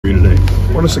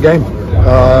won us the game,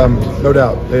 no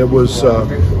doubt. It was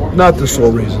not the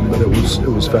sole reason, but it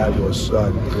was fabulous.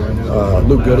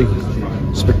 Luke Goody,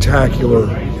 spectacular,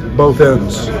 both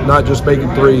ends. Not just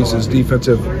making threes, his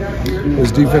defensive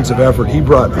effort. He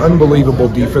brought unbelievable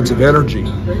defensive energy.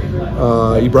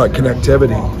 He brought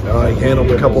connectivity. He handled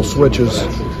a couple switches.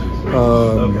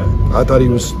 I thought he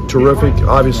was terrific.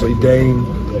 Obviously, Dane,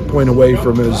 point away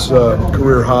from his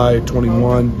career high,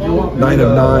 21, 9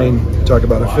 of 9. Talk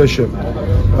about efficient.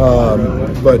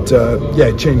 But yeah,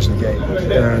 it changed the game.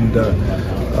 And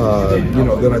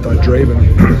then I thought Draven.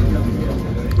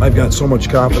 I've got so much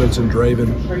confidence in Draven.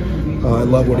 I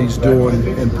love what he's doing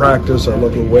in practice. I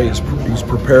love the way he's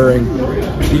preparing.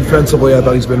 Defensively, I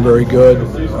thought he's been very good.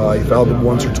 He fouled him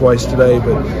once or twice today,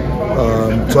 but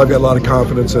so I've got a lot of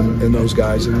confidence in those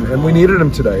guys. And we needed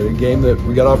him today. A game that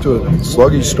we got off to a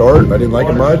sluggish start. I didn't like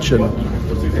it much, and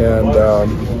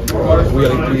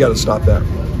we got to stop that.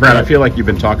 Brad, I feel like you've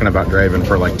been talking about Draven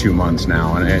for like 2 months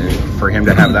now, and for him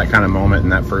to have that kind of moment in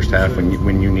that first half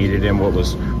when you needed him, what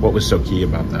was so key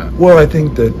about that? Well, I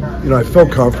think that I felt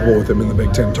comfortable with him in the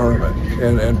Big Ten tournament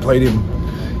and played him.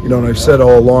 And I've said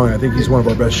all along, I think he's one of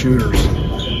our best shooters,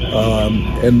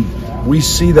 and we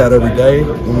see that every day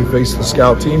when we face the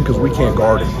scout team because we can't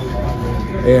guard him,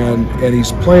 and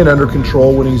he's playing under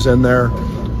control when he's in there.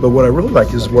 But what I really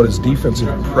like is what his defensive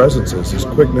presence is, his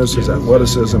quickness, his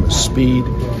athleticism, his speed.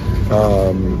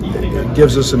 It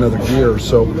gives us another gear.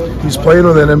 So he's playing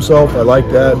within himself. I like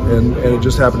that, and it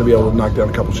just happened to be able to knock down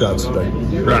a couple shots today.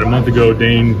 Brad, a month ago,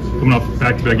 Dane coming off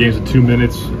back-to-back games in 2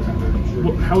 minutes.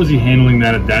 How was he handling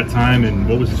that at that time, and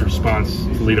what was his response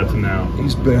to lead up to now?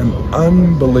 He's been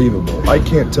unbelievable. I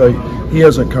can't tell you. He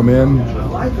hasn't come in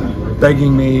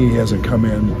begging me. He hasn't come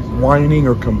in whining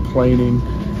or complaining.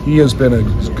 He has been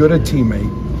as good a teammate,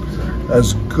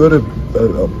 as good a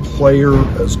player,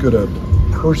 as good a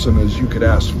person as you could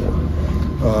ask for.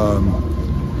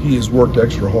 He has worked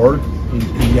extra hard.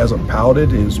 He hasn't pouted.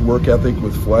 His work ethic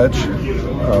with Fletch,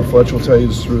 Fletch will tell you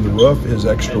is through the roof. His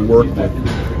extra work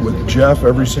with Jeff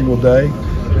every single day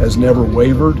has never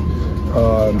wavered.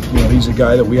 He's a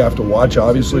guy that we have to watch,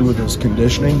 obviously, with his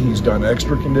conditioning. He's done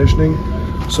extra conditioning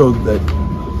so that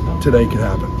today could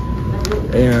happen.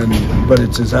 But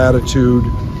it's his attitude.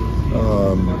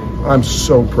 I'm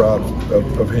so proud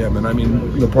of him, and I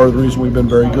mean, part of the reason we've been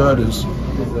very good is,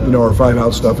 our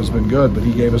 5-out stuff has been good, but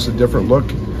he gave us a different look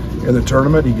in the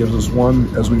tournament. He gives us one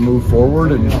as we move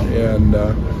forward, and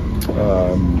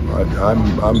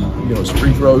his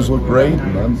free throws look great,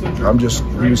 and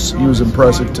he was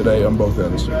impressive today on both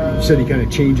ends. You said he kind of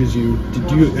changes you.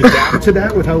 Did you adapt to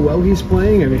that with how well he's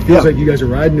playing? I mean, it feels like you guys are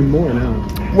riding him more now.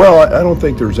 Well, I don't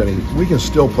think there's any. We can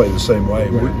still play the same way.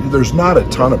 Right. There's not a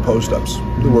ton of post-ups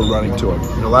that we're running to him.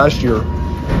 Last year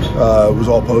it was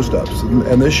all post-ups,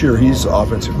 and this year he's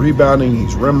offensive rebounding,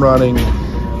 he's rim running,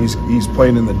 he's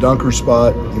playing in the dunker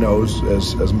spot.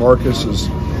 As Marcus is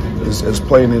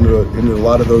playing into a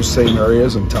lot of those same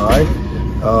areas, and Ty.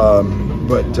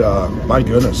 But my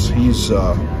goodness, he's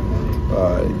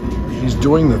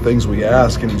doing the things we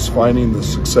ask, and he's finding the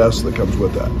success that comes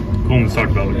with that. Coleman's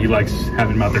talked about he likes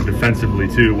having him out there defensively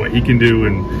too, what he can do,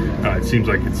 and it seems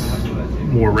like it's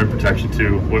more rim protection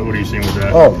too. What are you seeing with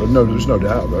that? Oh, no, there's no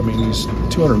doubt. I mean, he's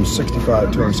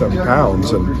 265, 270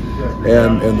 pounds, and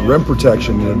the rim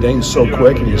protection. Dane's so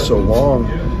quick and he's so long.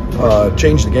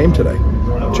 Changed the game today.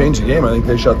 Changed the game. I think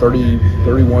they shot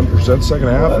 31% second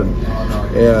half,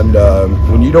 and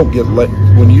when you don't get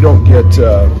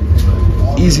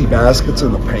easy baskets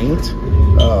in the paint,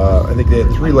 I think they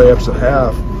had 3 layups at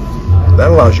half. That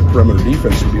allows your perimeter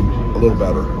defense to be a little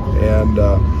better. And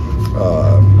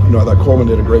I thought Coleman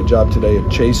did a great job today of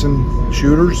chasing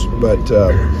shooters, but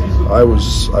I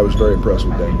was very impressed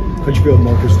with Dane. How'd you feel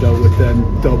Marcus dealt with them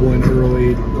doubling early?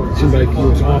 It seemed like he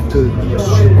was off to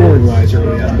scoring wise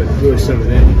early on, but really set it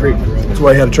in. Great throw. That's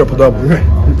why he had a triple double.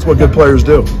 That's what good players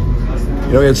do.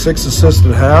 He had 6 assists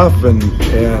at half, and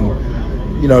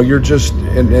you're just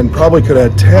and probably could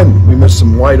have had 10. We missed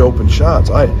some wide open shots.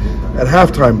 At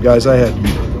halftime, guys,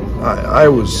 I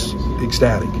was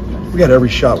ecstatic. We got every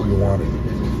shot we wanted,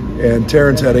 and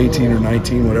Terrence had 18 or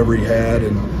 19, whatever he had,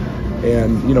 and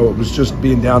it was just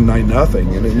being down 9-0,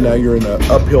 and now you're in an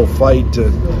uphill fight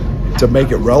to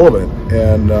make it relevant.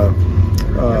 And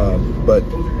but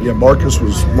yeah, Marcus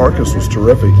was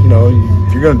terrific.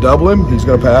 If you're going to double him, he's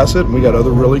going to pass it, and we got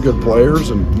other really good players.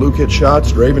 And Luke hit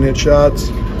shots, Draven hit shots,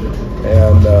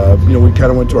 and we kind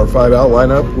of went to our 5-out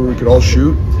lineup where we could all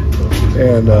shoot.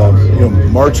 And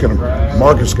Marcus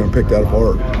is going to pick that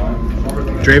apart.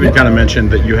 Draven kind of mentioned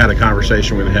that you had a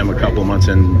conversation with him a couple of months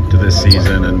into this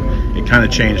season, and it kind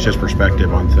of changed his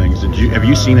perspective on things. Have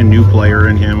you seen a new player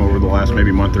in him over the last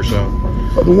maybe month or so?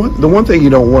 The one thing you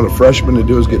don't want a freshman to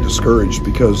do is get discouraged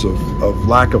because of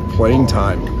lack of playing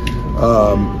time.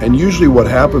 And usually what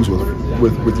happens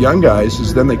with young guys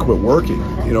is then they quit working.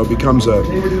 You know, it becomes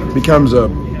a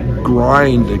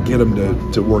grind to get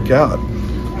them to work out.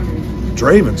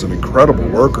 Draven's an incredible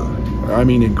worker. I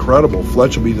mean, incredible.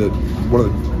 Fletch will be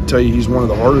tell you he's one of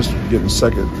the hardest, getting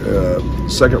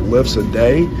second lifts a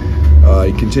day.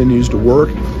 He continues to work,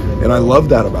 and I love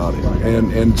that about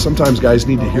him. And sometimes guys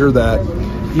need to hear that,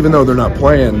 even though they're not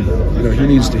playing. You know, he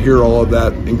needs to hear all of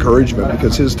that encouragement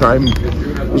because his time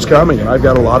was coming, and I've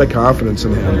got a lot of confidence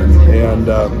in him, and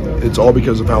it's all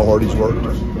because of how hard he's worked.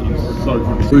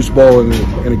 Loose ball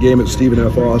in a game at Stephen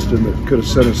F. Austin that could have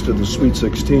sent us to the Sweet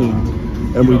 16,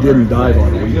 and we didn't dive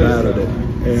on it. We batted it.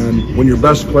 And when your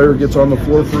best player gets on the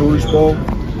floor for a loose ball,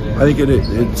 I think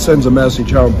it sends a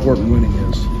message how important winning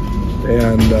is.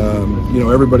 And you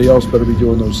know, everybody else better be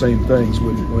doing those same things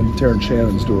when Terrence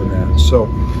Shannon's doing that. So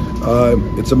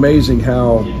it's amazing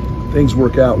how things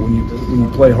work out when you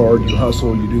play hard, you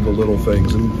hustle, you do the little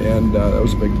things, and that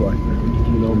was a big play. Did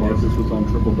you know Marcus was on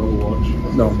triple-double watch?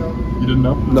 No. You didn't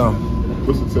know? No.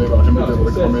 What's it say about him to be able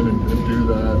to come in and do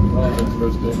that and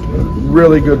those games?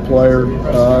 Really good player.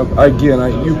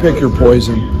 You pick your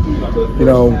poison. You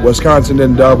know, Wisconsin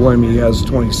didn't double him. He has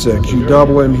 26. You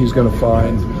double him, he's going to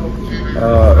find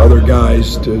other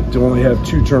guys to only have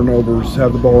 2 turnovers,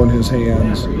 have the ball in his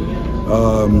hands.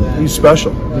 He's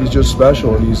special. He's just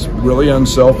special, and he's really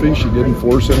unselfish. He didn't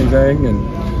force anything, and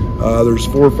there's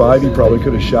 4 or 5 he probably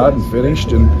could have shot and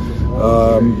finished. And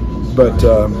but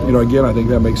you know, again, I think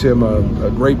that makes him a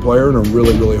great player and a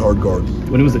really, really hard guard.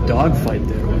 When it was a dogfight,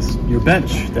 there was your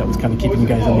bench that was kind of keeping you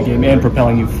guys in the game and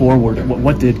propelling you forward.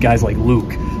 What did guys like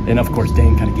Luke and, of course,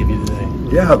 Dane kind of give you today?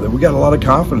 Yeah, we got a lot of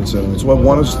confidence in him. It's what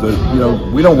won us the. You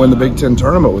know, we don't win the Big Ten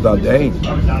tournament without Dane.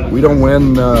 We don't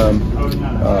win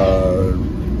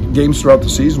games throughout the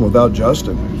season without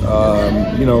Justin.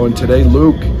 You know, and today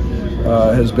Luke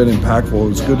has been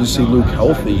impactful. It's good to see Luke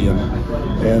healthy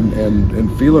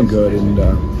and feeling good. And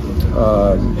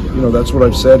you know, that's what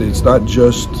I've said. It's not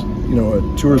just, you know,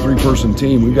 a 2 or 3 person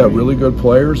team. We've got really good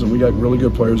players, and we got really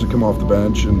good players that come off the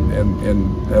bench and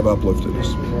have uplifted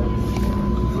us.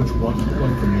 Coach, one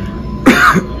for me.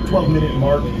 12-minute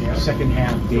mark, second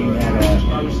half, Dane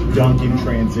had a dunk in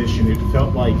transition. It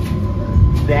felt like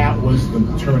that was the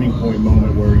turning point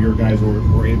moment where your guys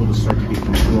were able to start to get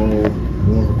control,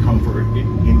 more of a comfort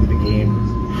into the game.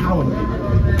 How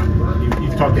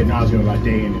you've talked ad nauseum about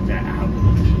Dane and that, how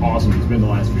awesome he's been the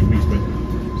last few weeks, but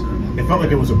it felt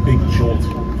like it was a big jolt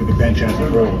for the bench as a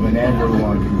whole, and then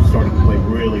everyone who started to play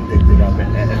really picked it up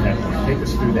at that point. Take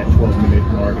us through that 12-minute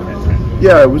mark at that time.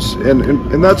 Yeah, it was,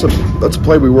 and that's a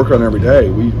play we work on every day.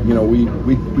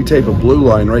 We tape a blue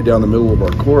line right down the middle of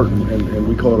our court, and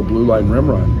we call it a blue line rim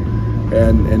run.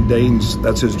 And Dane's,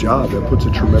 that's his job. That puts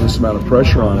a tremendous amount of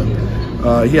pressure on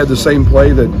him. He had the same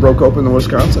play that broke open the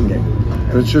Wisconsin game,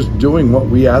 and it's just doing what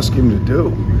we ask him to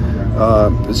do.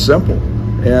 It's simple.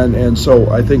 And so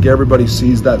I think everybody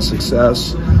sees that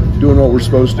success, doing what we're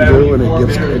supposed to do, and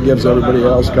it gives everybody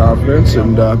else confidence.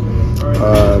 And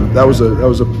that was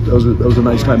a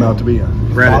nice time out to be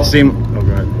in. Brad, it seemed. Oh,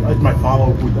 go ahead. My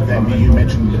follow-up would then be, you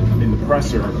mentioned in the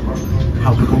presser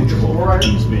how coachable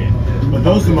he's been. But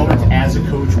those are the moments as a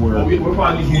coach where you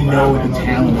know the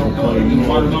talent of the player, you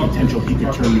know the potential he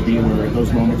could turn to be, where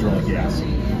those moments are like, yes,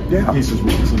 yeah, this is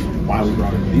why we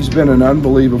brought him in. He's been an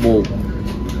unbelievable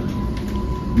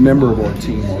member of our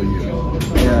team all year,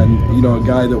 and you know, a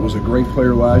guy that was a great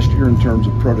player last year in terms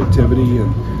of productivity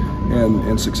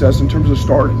and success in terms of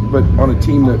starting, but on a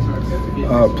team that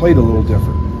played a little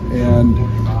different. And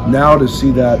now to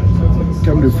see that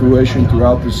come to fruition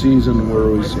throughout the season,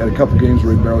 where he had a couple games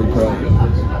where he barely played,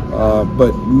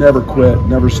 but never quit,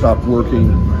 never stopped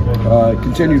working,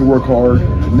 continued to work hard,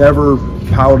 never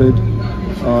pouted.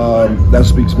 That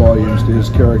speaks volumes to his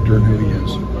character and who he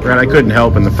is. Brad, I couldn't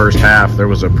help in the first half. There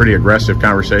was a pretty aggressive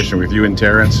conversation with you and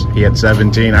Terrence. He had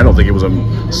 17. I don't think it was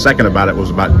a second about it. It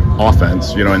was about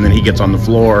offense, you know, and then he gets on the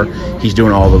floor. He's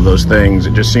doing all of those things.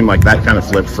 It just seemed like that kind of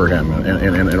flipped for him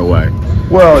in a way.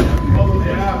 Well,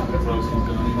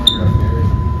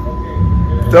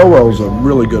 Thelwell's a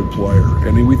really good player. I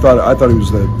mean, I thought he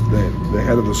was the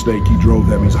head of the stake. He drove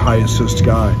them. He's a high assist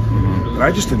guy. And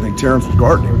I just didn't think Terrence was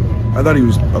guarding him. I thought he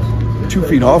was 2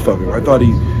 feet off of him. I thought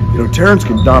Terrence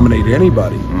can dominate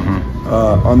anybody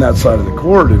on that side of the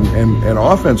court, and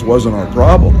offense wasn't our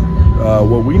problem.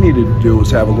 What we needed to do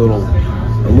was have a little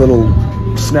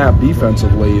snap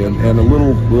defensively and a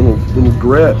little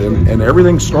grit, and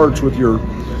everything starts with your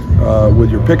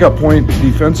with your pickup point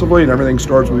defensively, and everything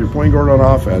starts with your point guard on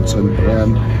offense. And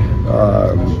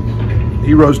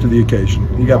he rose to the occasion.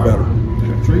 He got better.